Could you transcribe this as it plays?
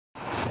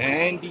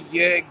San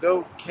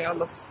Diego,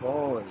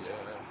 California.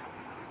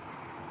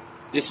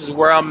 This is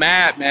where I'm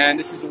at, man.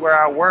 This is where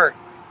I work.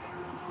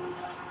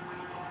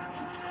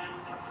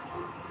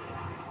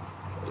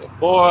 Yeah,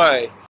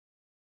 boy.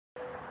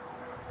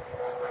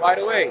 By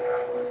the way,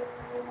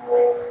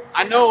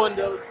 I know in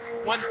the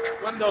one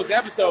of those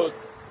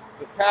episodes,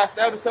 the past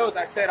episodes,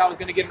 I said I was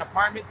gonna get an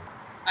apartment.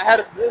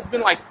 It's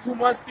been like 2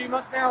 months, 3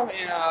 months now,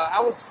 and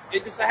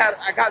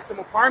I got some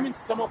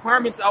apartments. Some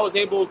apartments I was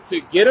able to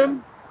get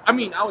them. I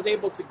mean, I was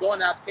able to go on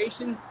the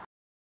application.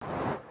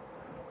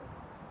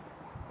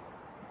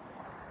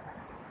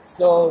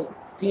 So,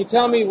 can you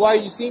tell me why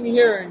you see me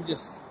here and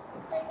just...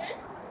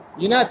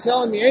 You're not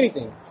telling me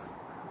anything.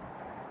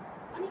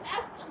 I'm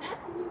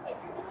asking you what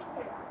you're doing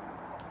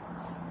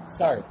here.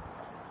 Sorry.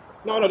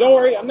 No, don't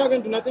worry. I'm not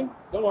going to do nothing.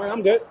 Don't worry.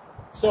 I'm good.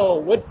 So,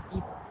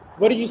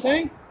 what are you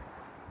saying?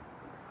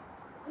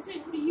 I said,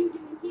 what are you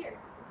doing here?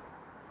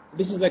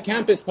 This is a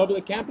campus,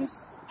 public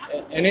campus?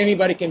 Absolutely. And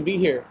anybody can be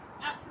here.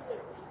 Absolutely.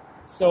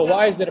 So,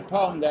 why is it a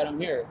problem that I'm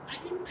here? I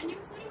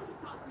never said it was a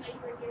problem that you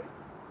were here.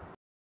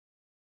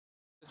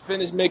 Just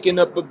finished making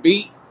up a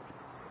beat.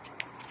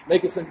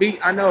 Making some beat.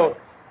 I know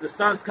the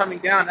sun's coming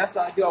down. That's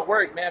how I do at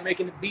work, man.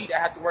 Making a beat. I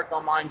have to work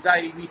on my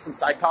anxiety, read some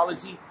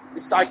psychology.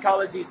 This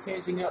psychology is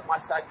changing up my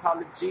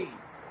psychology.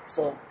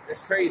 So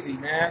it's crazy,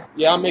 man.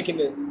 Yeah, I'm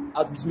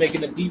just making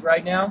the beat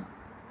right now.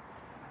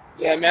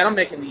 Yeah, man, I'm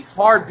making these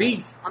hard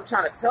beats. I'm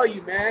trying to tell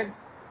you, man.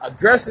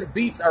 Aggressive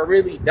beats are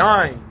really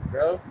dying,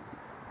 bro.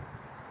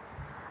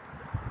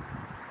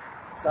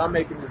 So I'm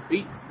making this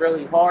beat. It's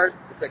really hard.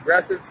 It's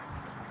aggressive.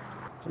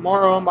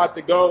 Tomorrow I'm about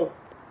to go.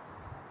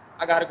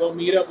 I got to go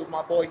meet up with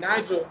my boy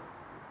Nigel.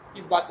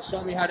 He's about to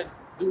show me how to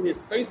do his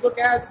Facebook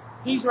ads.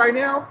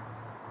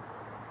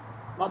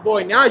 My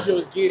boy Nigel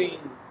is getting,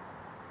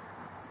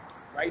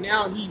 right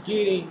now he's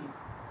getting,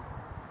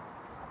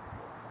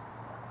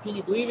 can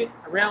you believe it?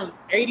 Around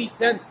 80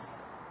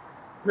 cents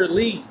per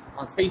lead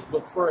on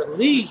Facebook for a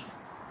lead.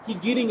 He's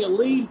getting a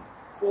lead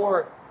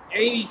for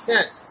 80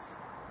 cents.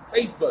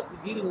 Facebook,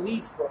 he's getting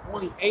leads for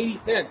only 80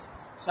 cents.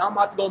 So I'm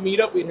about to go meet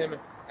up with him,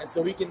 and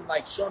so he can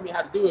like show me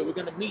how to do it. We're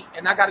gonna meet,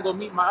 and I gotta go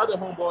meet my other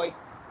homeboy.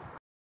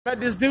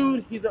 Met this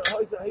dude. He's a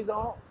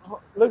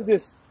look at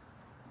this.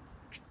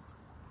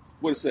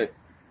 What it say?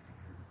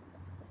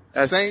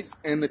 Saints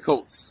and the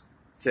Colts.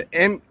 This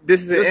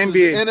is the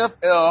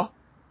NBA.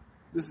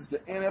 This is the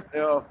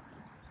NFL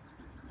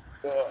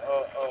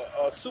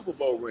Super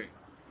Bowl ring.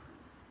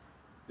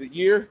 The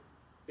year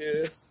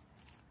is...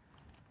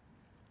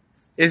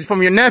 It's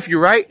from your nephew,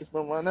 right? It's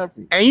from my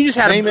nephew. And you just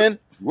had Raymond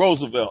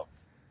Roosevelt.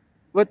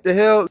 What the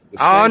hell?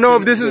 I don't know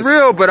if this is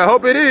real, but I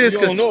hope it is. You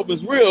don't know if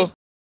it's real.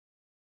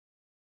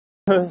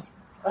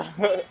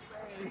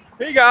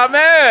 He got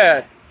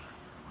mad.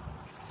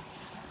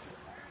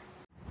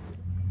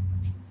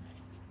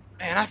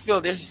 Man, I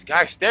feel there's this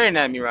guy staring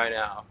at me right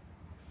now.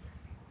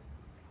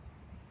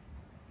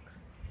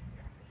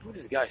 Who's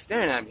this guy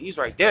staring at me? He's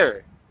right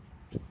there.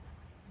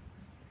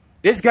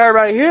 This guy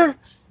right here?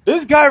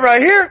 This guy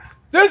right here?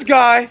 This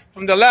guy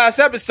from the last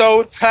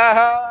episode.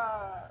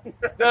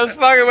 Just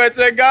fucking with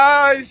you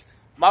guys.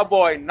 My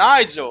boy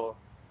Nigel.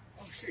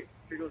 Oh shit.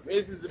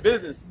 This is the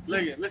business.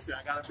 Listen,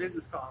 I got a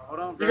business call. Hold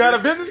on, bro. You got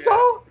a business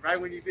call?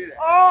 Right when you did it.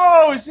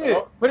 Oh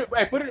shit. Put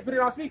it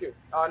on speaker.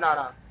 Oh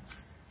no.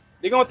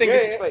 They're gonna think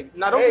this is fake.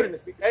 No, don't put it in the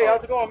speaker. Hey,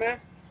 how's it going, man?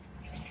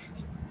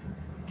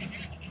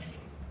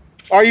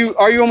 Are you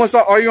almost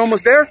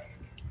there?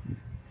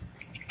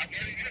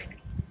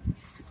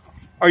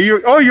 Are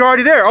you? Oh, you're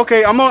already there.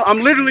 Okay, I'm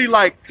literally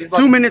like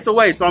 2 minutes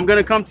away, so I'm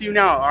gonna come to you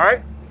now. All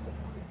right.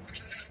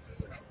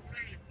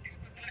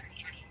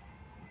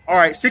 All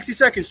right,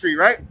 62nd Street,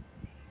 right?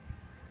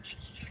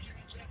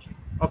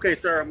 Okay,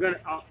 sir.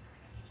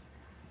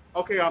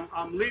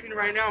 I'm leaving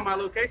right now. My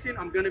location.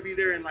 I'm gonna be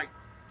there in like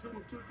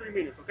 2-3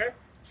 minutes. Okay.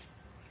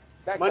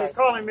 Money's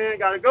calling, man.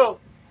 Gotta go.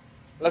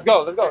 Let's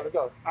go. We're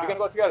gonna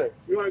go together.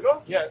 You wanna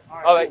go? Yeah.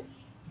 All right.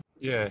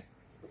 Yeah.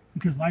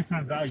 Because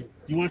lifetime value.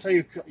 You want to tell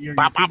your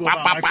people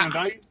about lifetime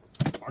value?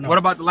 Or no? What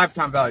about the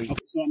lifetime value?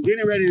 Okay, so I'm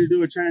getting ready to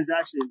do a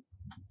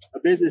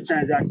business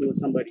transaction with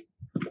somebody.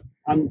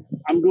 I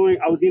was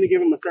going to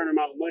give him a certain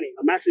amount of money.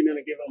 I'm actually going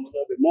to give him a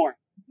little bit more.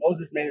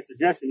 Moses made a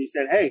suggestion. He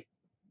said, hey,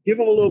 give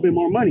him a little bit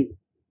more money.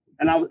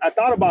 And I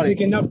thought about it.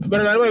 But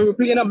by the way, we're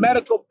picking up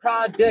medical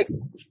products.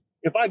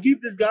 If I give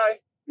this guy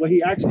what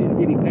he actually is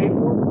getting paid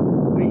for,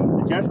 what he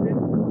suggested,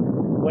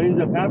 what ends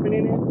up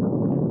happening is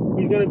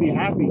he's going to be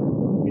happy.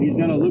 And he's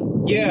gonna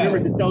remember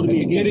to sell to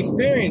me again. It's a good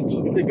experience.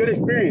 It's a good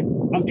experience.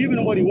 I'm giving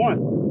him what he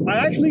wants. I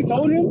actually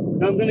told him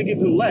that I'm gonna give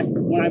him less.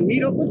 When I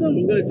meet up with him,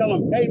 I'm gonna tell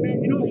him, hey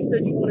man, you know, he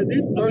said you wanted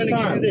this. I'm gonna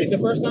give you this. It's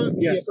the first time?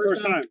 Yes,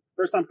 first time.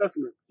 First time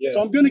customer. Yeah.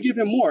 So I'm gonna give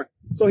him more.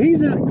 So he's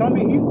going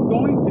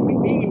to be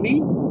meeting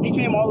me. He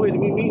came all the way to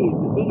meet me and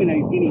he's assuming that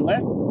he's getting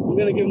less. I'm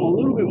gonna give him a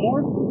little bit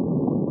more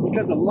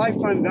because of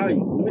lifetime value.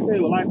 Let me tell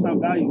you what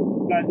lifetime value is.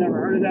 If you guys never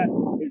heard of that,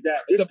 is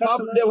that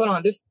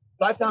this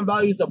lifetime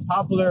value is a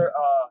popular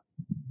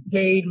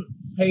paid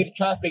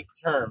traffic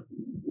term.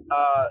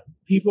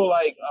 People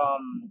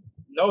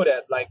know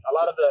that, like a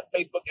lot of the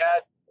Facebook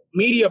ad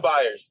Media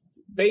buyers.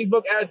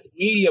 Facebook ads is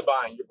media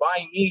buying. You're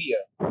buying media.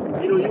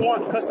 You know, you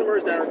want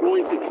customers that are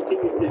going to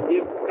continue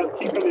to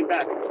keep coming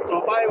back.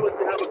 So if I was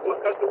to have a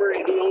customer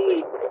and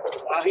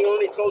he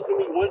only sold to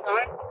me one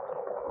time,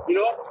 you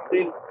know,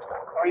 then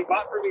or he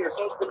bought from me or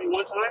sold for me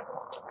one time,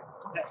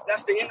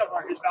 that's the end of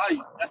his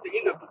value. That's the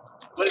end of it.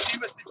 But if he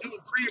was to do 3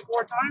 or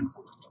 4 times,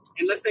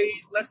 and let's say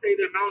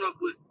the amount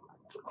of was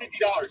 $50,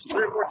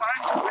 3 or 4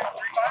 times, three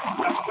times,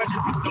 that's $150.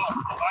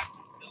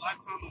 The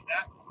lifetime of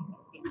that,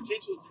 the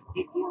potential to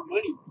get more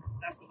money,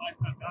 that's the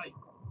lifetime value.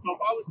 So if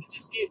I was to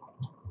just get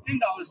 $10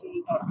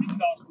 from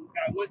 $50 from this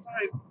guy one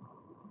time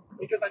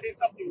because I did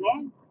something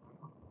wrong,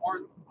 or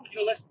you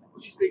know, let's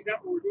use the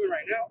example we're doing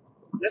right now.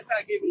 Let's say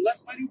I gave him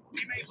less money,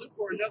 he may look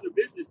for another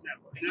business now,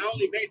 and I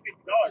only made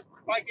 $50.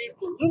 If I gave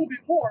him a little bit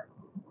more,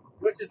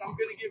 which is I'm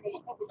going to give him a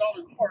couple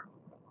dollars more,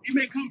 he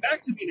may come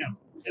back to me now,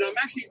 and I'm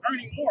actually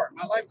earning more.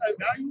 My lifetime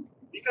value,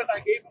 because I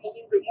gave him a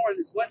little bit more in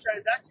this one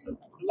transaction,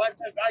 the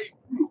lifetime value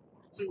grew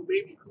to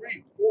maybe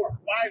 3, 4,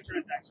 5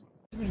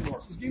 transactions.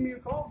 Just give me a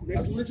call.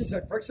 I was thinking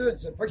that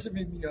Brexit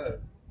made me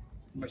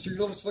my sugar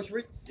levels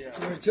fluctuate. Yeah.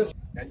 So when it tested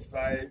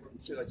 95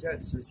 and shit like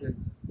that, so they said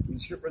when the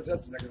script runs out,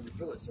 they're not going to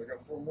refill it. So I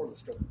got 4 more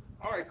that's coming.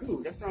 All right,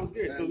 cool. That sounds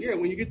good. So yeah,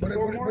 when you get the 4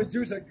 more, what I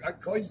do is I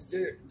call you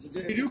today.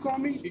 if you do call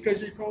me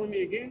because you're calling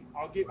me again,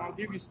 I'll give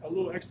you a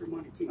little extra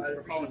money too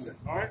for calling me.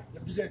 All right.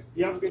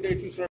 You have a good day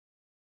too, sir.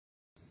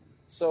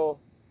 So,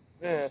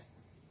 man,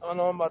 I don't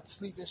know about the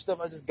sleep and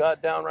stuff. I just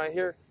got down right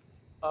here.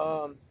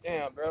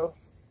 Damn, bro.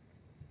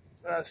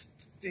 Last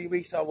 3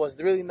 weeks I was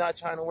really not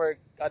trying to work.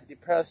 Got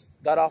depressed.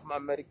 Got off my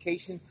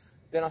medication.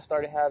 Then I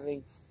started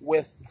having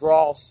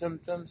withdrawal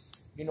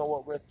symptoms. You know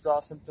what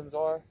withdrawal symptoms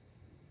are?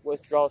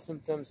 Withdrawal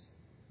symptoms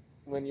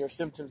when your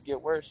symptoms get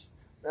worse.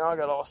 Now I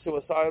got all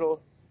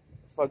suicidal.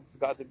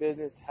 Forgot the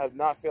business. Have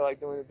not feel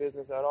like doing the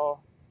business at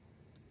all.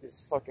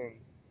 Just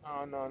fucking, I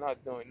don't know,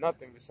 not doing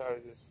nothing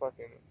besides just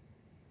fucking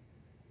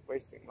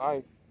wasting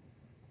life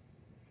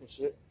and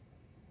shit.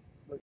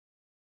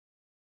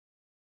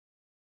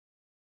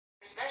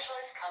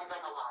 Specialist comes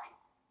on the line.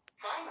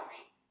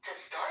 Finally, to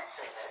start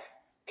service,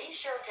 be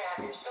sure to have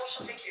your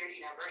social security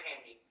number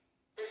handy.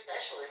 The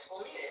specialist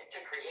will need it to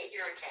create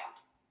your account.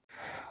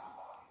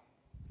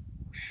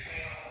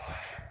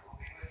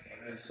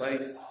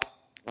 Place.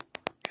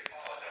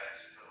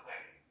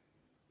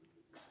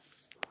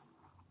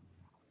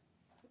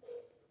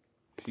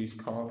 She's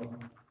calling.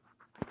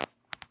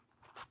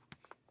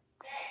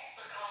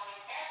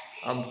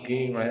 I'm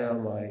getting right now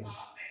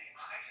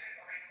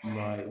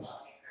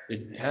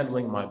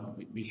handling my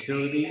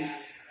utilities.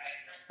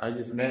 I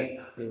just met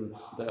the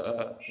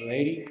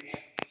lady.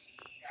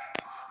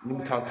 Let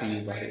me talk to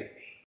you about it.